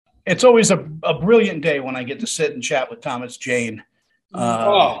It's always a brilliant day when I get to sit and chat with Thomas Jane.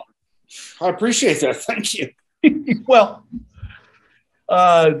 Oh, I appreciate that. Thank you. Well,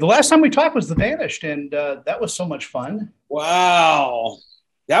 the last time we talked was The Vanished, and that was so much fun. Wow.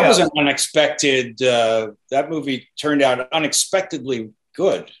 That Yeah. was an unexpected, that movie turned out unexpectedly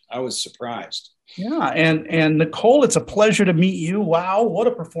good. I was surprised. Yeah, and Nicole, it's a pleasure to meet you. Wow, what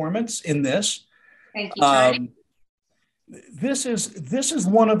a performance in this. Thank you, Tony. This is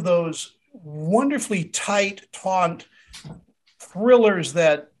one of those wonderfully tight, taut thrillers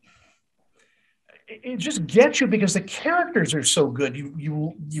that it just gets you because the characters are so good.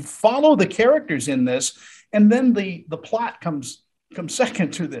 You follow the characters in this, and then the plot comes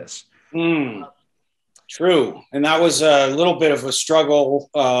second to this. True, and that was a little bit of a struggle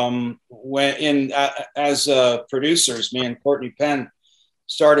as producers. Me and Courtney Penn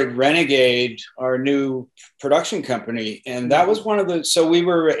started Renegade, our new production company, and that was one of the. So we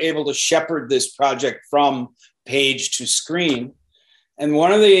were able to shepherd this project from page to screen, and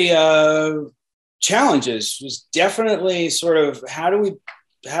one of the challenges was definitely sort of how do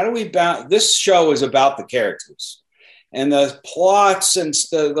we balance. This show is about the characters. And the plots and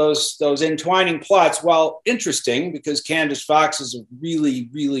those entwining plots, while interesting, because Candace Fox is a really,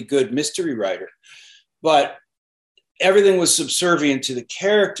 really good mystery writer, but everything was subservient to the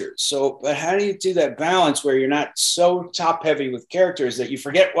characters. So, but how do you do that balance where you're not so top heavy with characters that you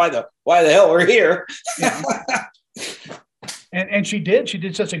forget why the hell we're here? Yeah. And she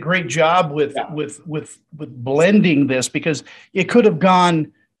did such a great job with blending this, because it could have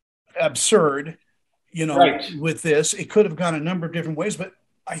gone absurd. Right. With this, it could have gone a number of different ways, but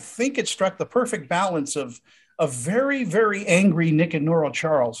I think it struck the perfect balance of a very, very angry Nick and Nora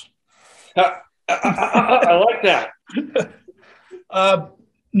Charles. I like that.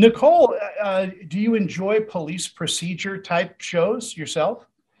 Nicole, do you enjoy police procedure type shows yourself?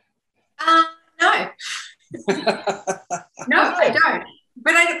 No. No, I don't.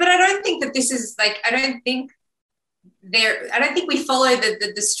 But I don't think that this is like, I don't think we follow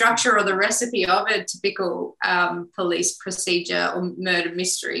the structure or the recipe of a typical police procedure or murder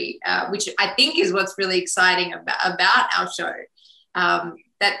mystery, which I think is what's really exciting about our show.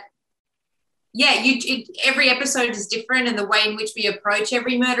 Every episode is different, and the way in which we approach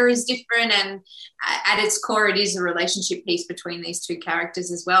every murder is different. And at its core, it is a relationship piece between these two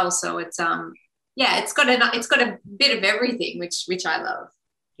characters as well. So it's it's got a bit of everything, which I love.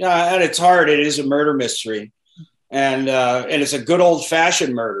 Yeah, at its heart, it is a murder mystery. And it's a good old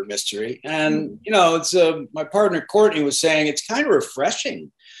fashioned murder mystery. And, it's my partner Courtney was saying it's kind of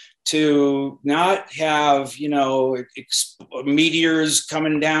refreshing to not have, meteors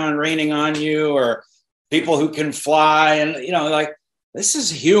coming down, raining on you, or people who can fly. And, this is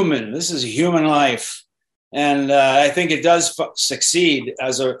human. This is human life. And I think it does succeed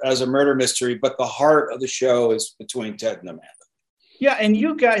as a murder mystery. But the heart of the show is between Ted and Amanda. Yeah. And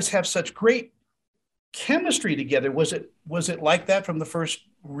you guys have such great chemistry together. Was it like that from the first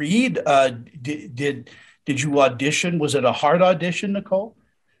read? Did you audition? Was it a hard audition, Nicole?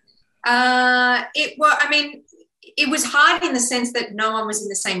 It was hard in the sense that no one was in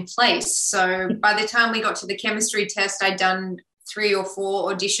the same place. So by the time we got to the chemistry test, I'd done 3 or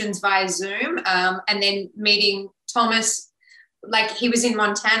 4 auditions via Zoom, and then meeting Thomas. Like, he was in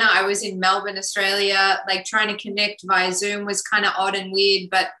Montana, I was in Melbourne, Australia. Like, trying to connect via Zoom was kind of odd and weird,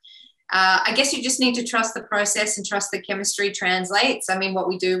 but I guess you just need to trust the process and trust the chemistry translates. I mean, what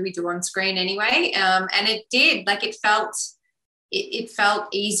we do on screen anyway. And it did. Like, it felt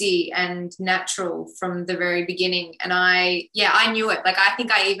easy and natural from the very beginning. And I knew it. Like, I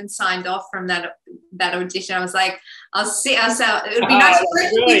think I even signed off from that audition. I was like, I'll see. It would be nice to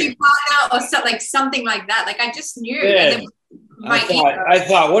give you partner or something like that. Like, I just knew. Yeah. And then I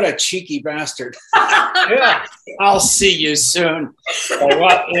thought, what a cheeky bastard. Yeah, I'll see you soon.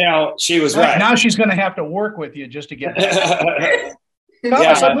 She was right. Now she's going to have to work with you just to get that.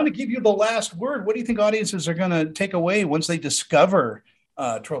 Thomas, I'm going to give you the last word. What do you think audiences are going to take away once they discover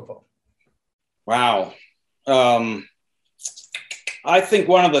Troppo? Wow. I think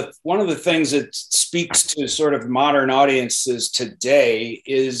one of the things that speaks to sort of modern audiences today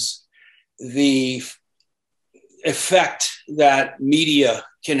is the effect that media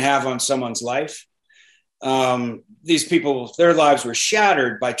can have on someone's life. These people, their lives were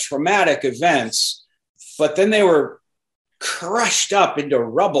shattered by traumatic events, but then they were crushed up into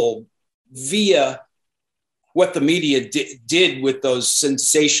rubble via what the media did with those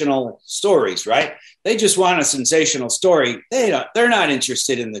sensational stories, right? They just want a sensational story. They're not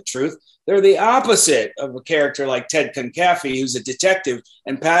interested in the truth. They're the opposite of a character like Ted Kankaffi, who's a detective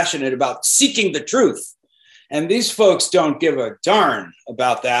and passionate about seeking the truth. And these folks don't give a darn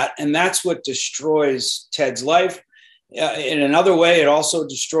about that. And that's what destroys Ted's life. In another way, it also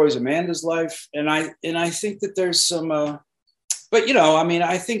destroys Amanda's life. And I think that there's some, but I mean,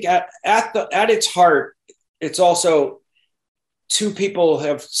 I think at its heart, it's also two people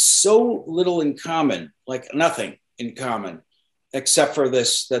have so little in common, like nothing in common, except for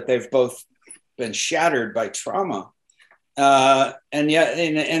this, that they've both been shattered by trauma. And yet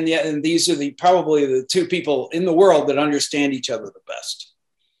these are probably the two people in the world that understand each other the best.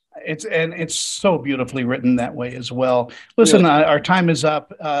 It's so beautifully written that way as well. Listen, Really? our time is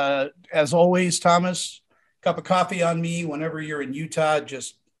up. As always, Thomas, cup of coffee on me whenever you're in Utah.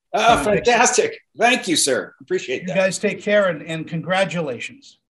 Just fantastic. Thank you, sir. Appreciate that. You guys take care and congratulations.